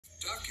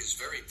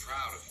very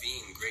proud of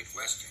being Great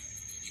Western.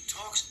 He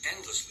talks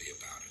endlessly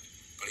about it,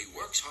 but he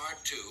works hard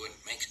too and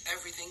makes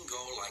everything go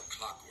like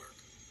clockwork.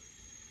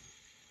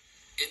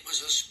 It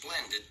was a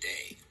splendid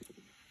day.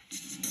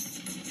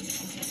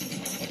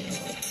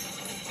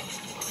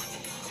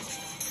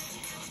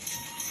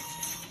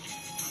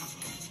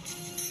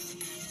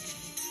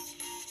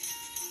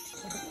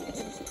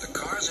 The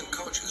cars and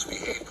coaches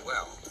behaved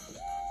well.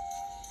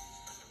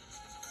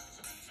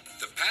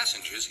 The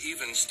passengers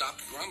even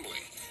stopped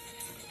grumbling.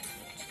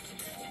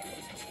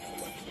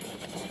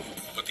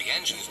 But the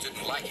engines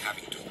didn't like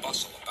having to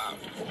bustle about.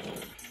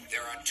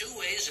 There are two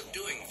ways of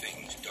doing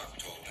things, Duck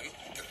told them.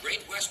 The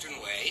Great Western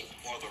way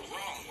or the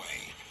wrong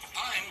way.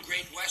 I'm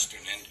Great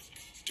Western and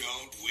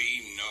don't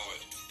we know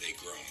it, they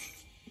groaned.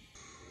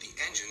 The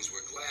engines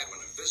were glad when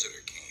a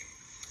visitor came.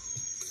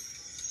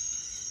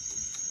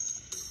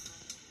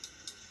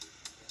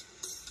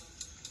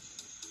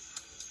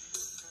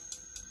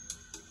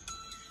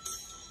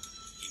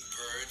 He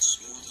purred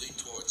smoothly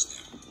towards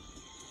them.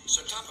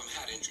 Sir Topham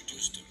Hatt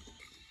introduced him.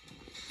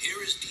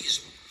 Here is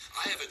Diesel.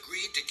 I have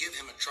agreed to give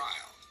him a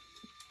trial.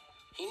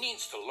 He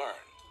needs to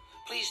learn.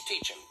 Please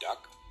teach him,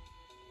 Duck.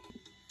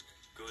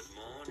 Good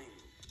morning,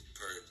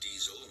 Purred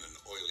Diesel in an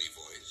oily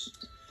voice.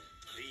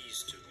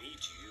 pleased to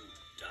meet you,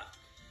 Duck.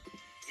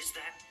 Is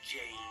that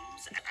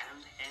James and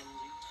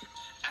Henry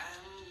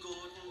and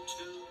Gordon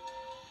too?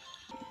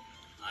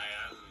 I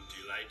am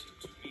delighted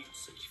to meet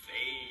such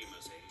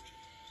famous agents.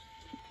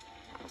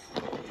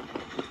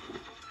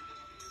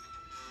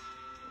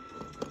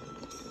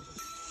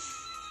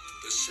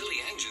 The silly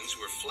engines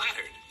were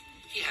flattered.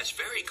 He has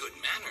very good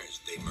manners,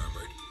 they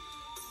murmured.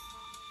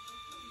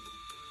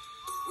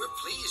 We're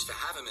pleased to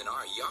have him in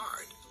our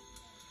yard.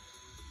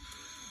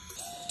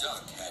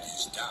 Duck had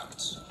his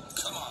doubts.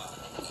 Come on,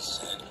 he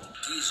said.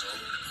 Diesel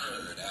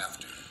purred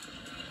after.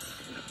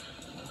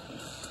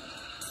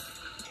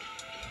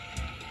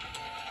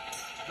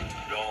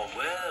 Your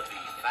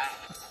worthy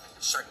fat.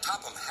 Sir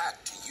Topham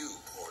Hatt to you,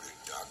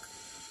 ordered Duck.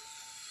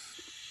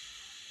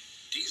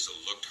 Diesel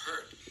looked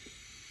hurt.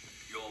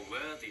 Your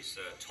worthy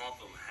Sir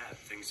Topham Hatt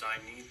thinks I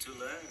need to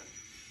learn.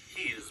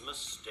 He is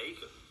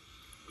mistaken.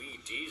 We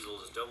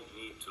Diesels don't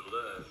need to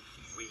learn.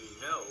 We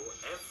know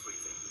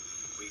everything.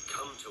 We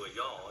come to a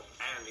yard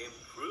and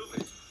improve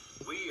it.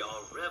 We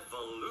are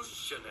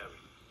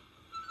revolutionary.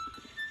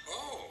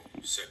 Oh,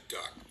 said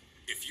Duck.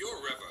 If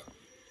you're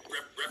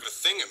Rev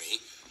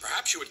Thingamy,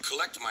 perhaps you would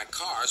collect my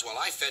cars while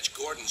I fetch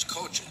Gordon's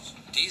coaches.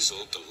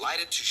 Diesel,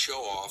 delighted to show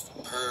off,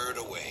 purred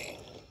away.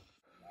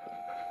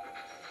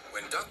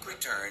 When Duck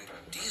returned,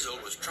 Diesel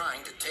was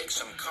trying to take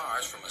some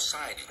cars from a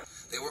siding.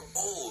 They were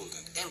old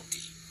and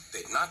empty.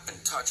 They'd not been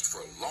touched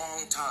for a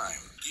long time.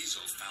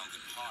 Diesel found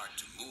them hard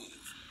to move.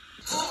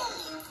 Pull!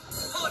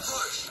 Pull it,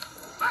 push!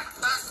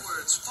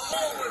 Backwards,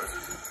 forward!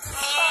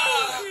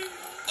 Oh!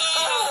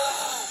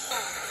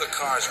 Oh! The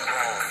cars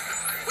groaned.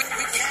 We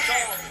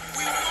can't!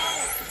 We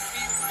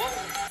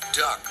won't!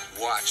 Duck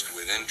watched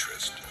with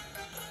interest.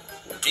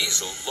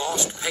 Diesel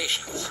lost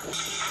patience.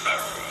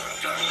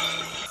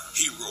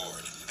 He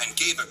roared and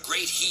gave a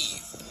great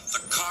heave.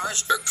 The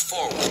cars jerked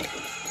forward.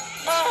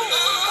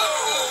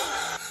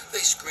 Oh! They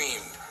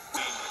screamed.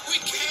 We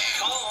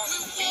can't!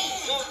 We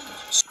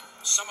won't!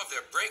 Some of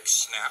their brakes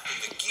snapped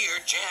and the gear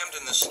jammed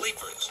in the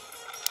sleepers.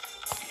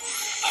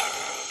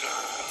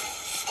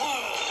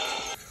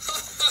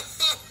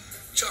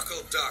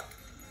 Chuckled Duck.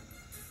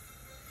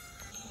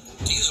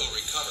 Diesel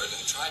recovered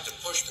and tried to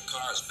push the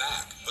cars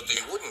back, but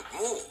they wouldn't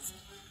move.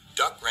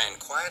 Duck ran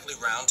quietly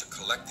round to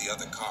collect the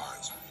other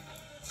cars.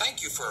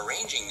 Thank you for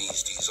arranging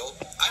these, Diesel.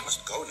 I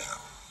must go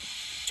now.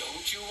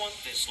 Don't you want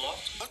this lot?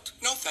 What?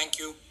 No, thank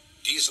you.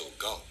 Diesel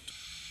gulped.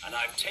 And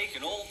I've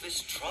taken all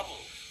this trouble.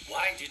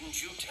 Why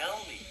didn't you tell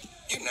me?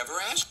 You never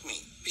asked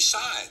me.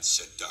 Besides,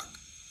 said Duck,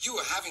 you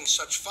were having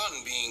such fun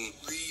being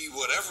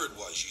whatever it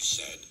was you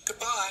said.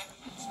 Goodbye.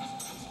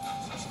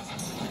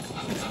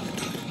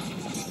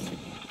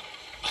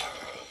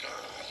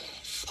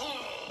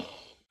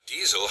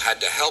 Diesel had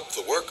to help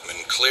the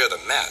workmen clear the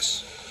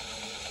mess.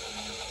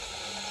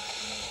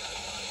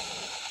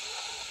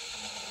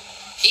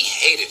 He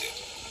hated it.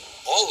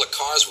 All the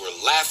cars were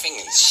laughing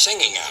and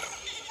singing at him.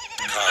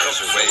 Cars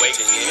are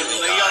waiting in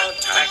the yard,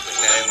 tackling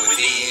them with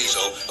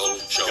Diesel. Oh,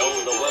 show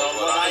the world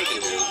what I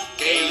can do.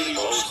 Gaily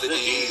boasts the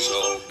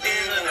Diesel.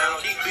 In and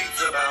out he creeps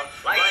about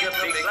like a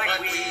big black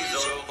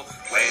weasel.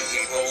 When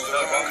he pulls the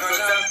bumpers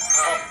out,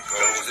 up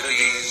goes the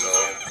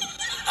Diesel.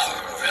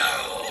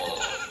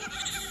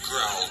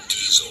 Growled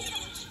Diesel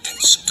and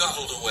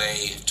scuttled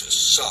away to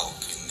sulk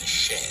in the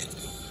shed.